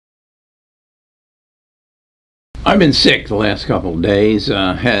I've been sick the last couple of days.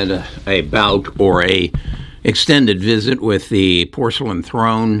 Had a bout or a extended visit with the porcelain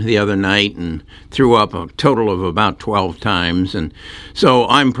throne the other night and threw up a total of about 12 times. And so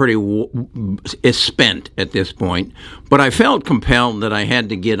I'm pretty spent at this point. But I felt compelled that I had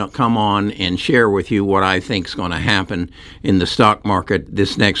to come on and share with you what I think is going to happen in the stock market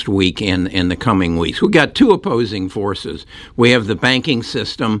this next week and in the coming weeks. We've got two opposing forces. We have the banking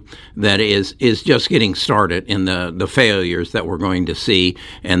system that is just getting started in the failures that we're going to see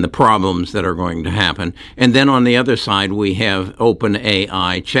and the problems that are going to happen. And then on the other side, we have OpenAI,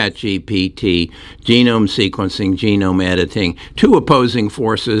 ChatGPT, genome sequencing, genome editing, two opposing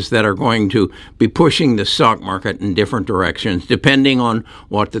forces that are going to be pushing the stock market in different directions, depending on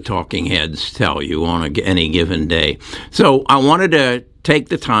what the talking heads tell you on any given day. So I wanted to take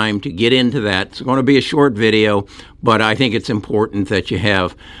the time to get into that. It's going to be a short video, but I think it's important that you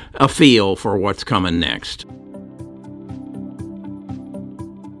have a feel for what's coming next.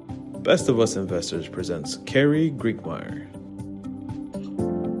 Best of Us Investors presents Kerry Griegmeier.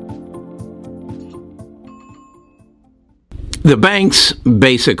 The banks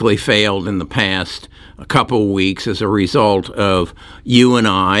basically failed in the past a couple of weeks as a result of you and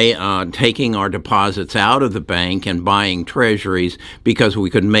I taking our deposits out of the bank and buying treasuries because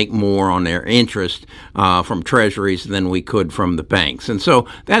we could make more on their interest from treasuries than we could from the banks. And so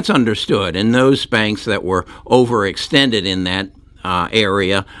that's understood. And those banks that were overextended in that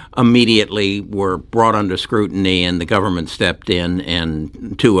area immediately were brought under scrutiny, and the government stepped in,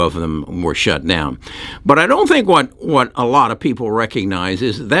 and two of them were shut down. But I don't think what a lot of people recognize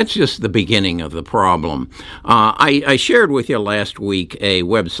is that's just the beginning of the problem. I shared with you last week a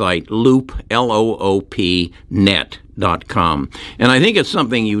website, Loop, L-O-O-P, net.com, and I think it's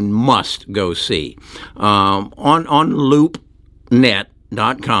something you must go see. On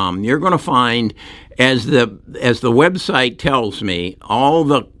loopnet.com, you're going to find, as the website tells me, all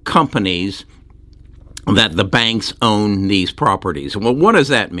the companies that the banks own these properties. Well, what does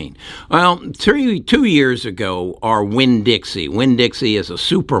that mean? Well, 2 years ago, our Winn-Dixie is a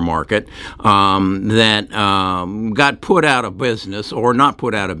supermarket that got put out of business, or not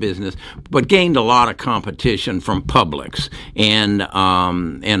put out of business, but gained a lot of competition from Publix and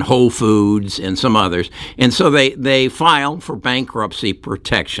Whole Foods and some others. And so they filed for bankruptcy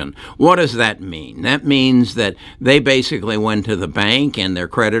protection. What does that mean? That means that they basically went to the bank and their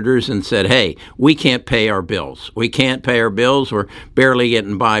creditors and said, hey, we can't pay our bills. We can't pay our bills. We're barely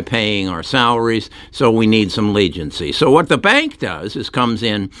getting by paying our salaries, so we need some leniency. So what the bank does is comes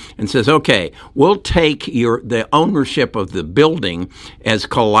in and says, okay, we'll take the ownership of the building as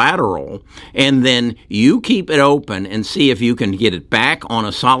collateral, and then you keep it open and see if you can get it back on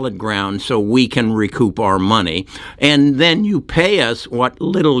a solid ground so we can recoup our money. And then you pay us what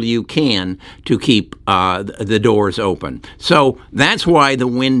little you can to keep the doors open. So that's why the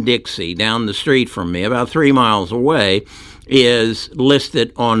Winn-Dixie down the street from me, about 3 miles away, is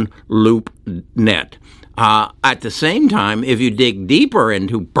listed on LoopNet. At the same time, if you dig deeper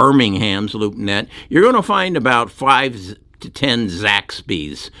into Birmingham's LoopNet, you're going to find about 5 to 10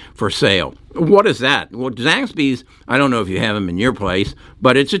 Zaxby's for sale. What is that? Well, Zaxby's, I don't know if you have them in your place,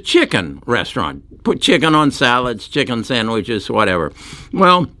 but it's a chicken restaurant. Put chicken on salads, chicken sandwiches, whatever.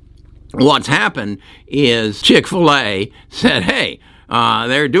 Well, what's happened is Chick-fil-A said, hey,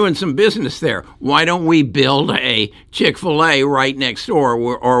 they're doing some business there. Why don't we build a Chick-fil-A right next door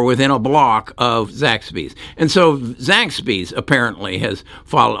or within a block of Zaxby's? And so Zaxby's apparently has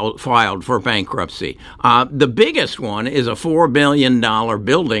filed for bankruptcy. The biggest one is a $4 billion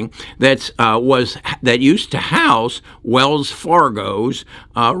building that used to house Wells Fargo's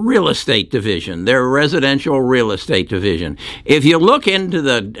real estate division, their residential real estate division. If you look into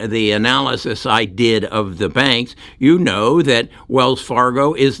the analysis I did of the banks, you know that Wells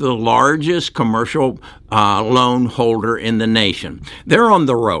Fargo is the largest commercial loan holder in the nation. They're on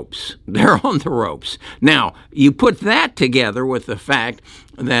the ropes. Now, you put that together with the fact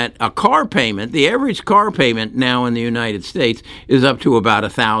that the average car payment now in the United States is up to about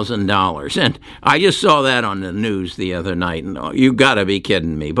 $1,000. And I just saw that on the news the other night, and you got to be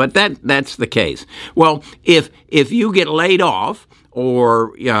kidding me. But that's the case. Well, if you get laid off,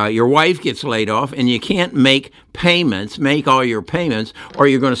 or your wife gets laid off and you can't make all your payments, or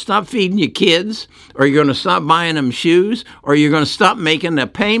you're going to stop feeding your kids, or you're going to stop buying them shoes, or you're going to stop making the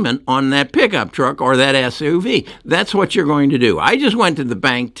payment on that pickup truck or that SUV. That's what you're going to do. I just went to the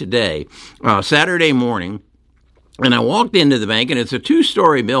bank today, Saturday morning, and I walked into the bank, and it's a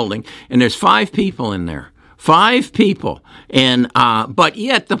 2-story building, and there's 5 people in there. 5 people, and but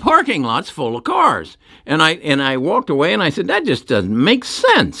yet the parking lot's full of cars. And I walked away and I said, that just doesn't make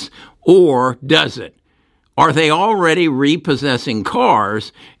sense. Or does it? Are they already repossessing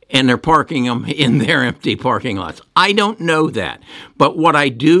cars and they're parking them in their empty parking lots? I don't know that. But what I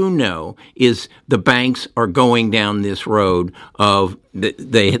do know is the banks are going down this road of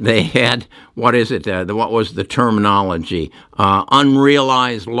they had, what is it? What was the terminology?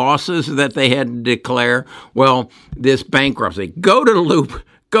 Unrealized losses that they had to declare. Well, this bankruptcy. Go to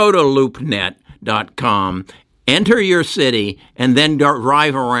LoopNet.com. Enter your city and then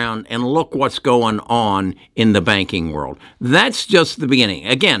drive around and look what's going on in the banking world. That's just the beginning.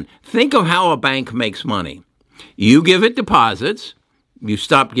 Again, think of how a bank makes money. You give it deposits. You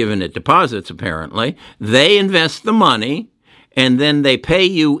stop giving it deposits, apparently. They invest the money, and then they pay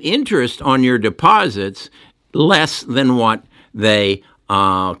you interest on your deposits less than what they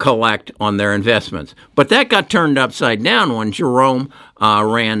collect on their investments. But that got turned upside down when Jerome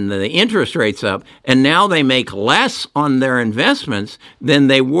ran the interest rates up, and now they make less on their investments than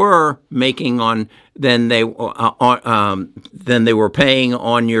they were making than they were paying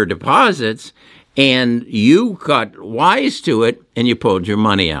on your deposits, and you got wise to it and you pulled your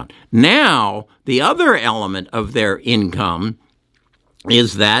money out. Now, the other element of their income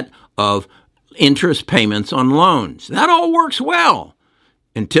is that of interest payments on loans. That all works well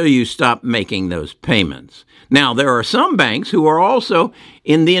until you stop making those payments. Now, there are some banks who are also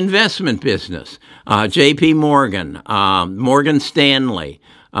in the investment business. J.P. Morgan, Morgan Stanley,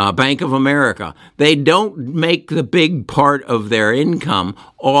 Bank of America. They don't make the big part of their income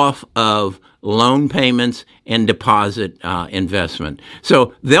off of loan payments and deposit investment.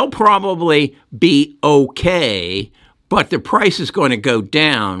 So they'll probably be okay, but the price is going to go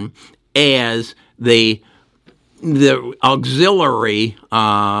down as the auxiliary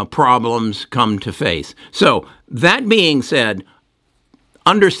problems come to face. So that being said,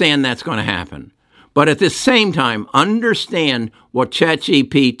 understand that's going to happen. But at the same time, understand what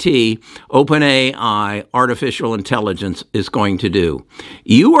ChatGPT, OpenAI, artificial intelligence is going to do.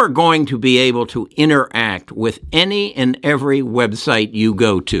 You are going to be able to interact with any and every website you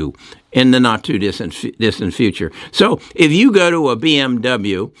go to in the not too distant future. So if you go to a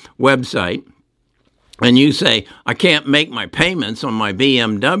BMW website, and you say, I can't make my payments on my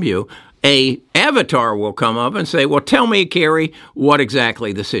BMW, a avatar will come up and say, well, tell me, Carrie, what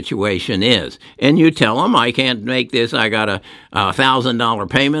exactly the situation is. And you tell them, I can't make this. I got a $1,000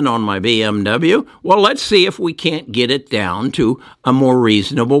 payment on my BMW. Well, let's see if we can't get it down to a more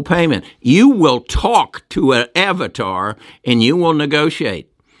reasonable payment. You will talk to an avatar and you will negotiate.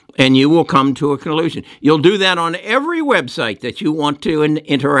 And you will come to a conclusion. You'll do that on every website that you want to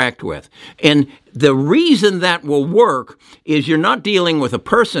interact with. And the reason that will work is you're not dealing with a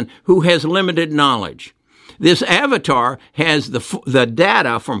person who has limited knowledge. This avatar has the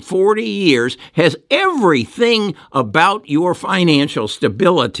data from 40 years, has everything about your financial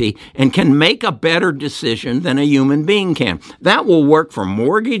stability, and can make a better decision than a human being can. That will work for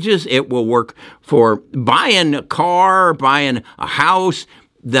mortgages. It will work for buying a car, buying a house.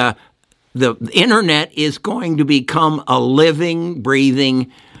 The internet is going to become a living,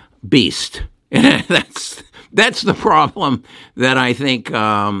 breathing beast. And that's the problem that I think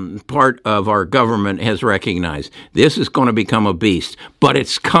part of our government has recognized. This is going to become a beast, but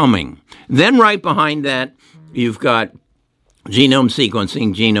it's coming. Then right behind that, you've got genome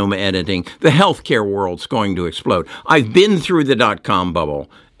sequencing, genome editing. The healthcare world's going to explode. I've been through the dot-com bubble.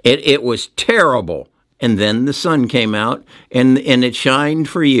 It was terrible. And then the sun came out, and it shined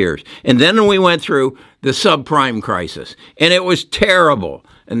for years. And then we went through the subprime crisis, and it was terrible.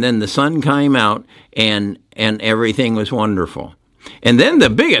 And then the sun came out, and everything was wonderful. And then the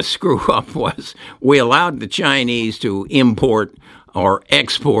biggest screw-up was we allowed the Chinese to import or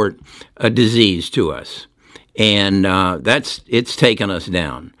export a disease to us. And it's taken us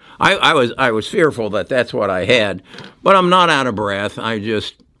down. I was fearful that that's what I had, but I'm not out of breath. I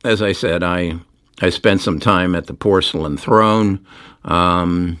just, as I said, I spent some time at the porcelain throne.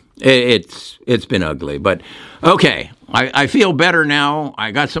 It's been ugly, but okay. I feel better now.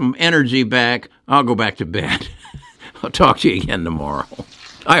 I got some energy back. I'll go back to bed. I'll talk to you again tomorrow.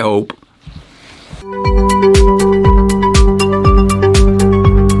 I hope.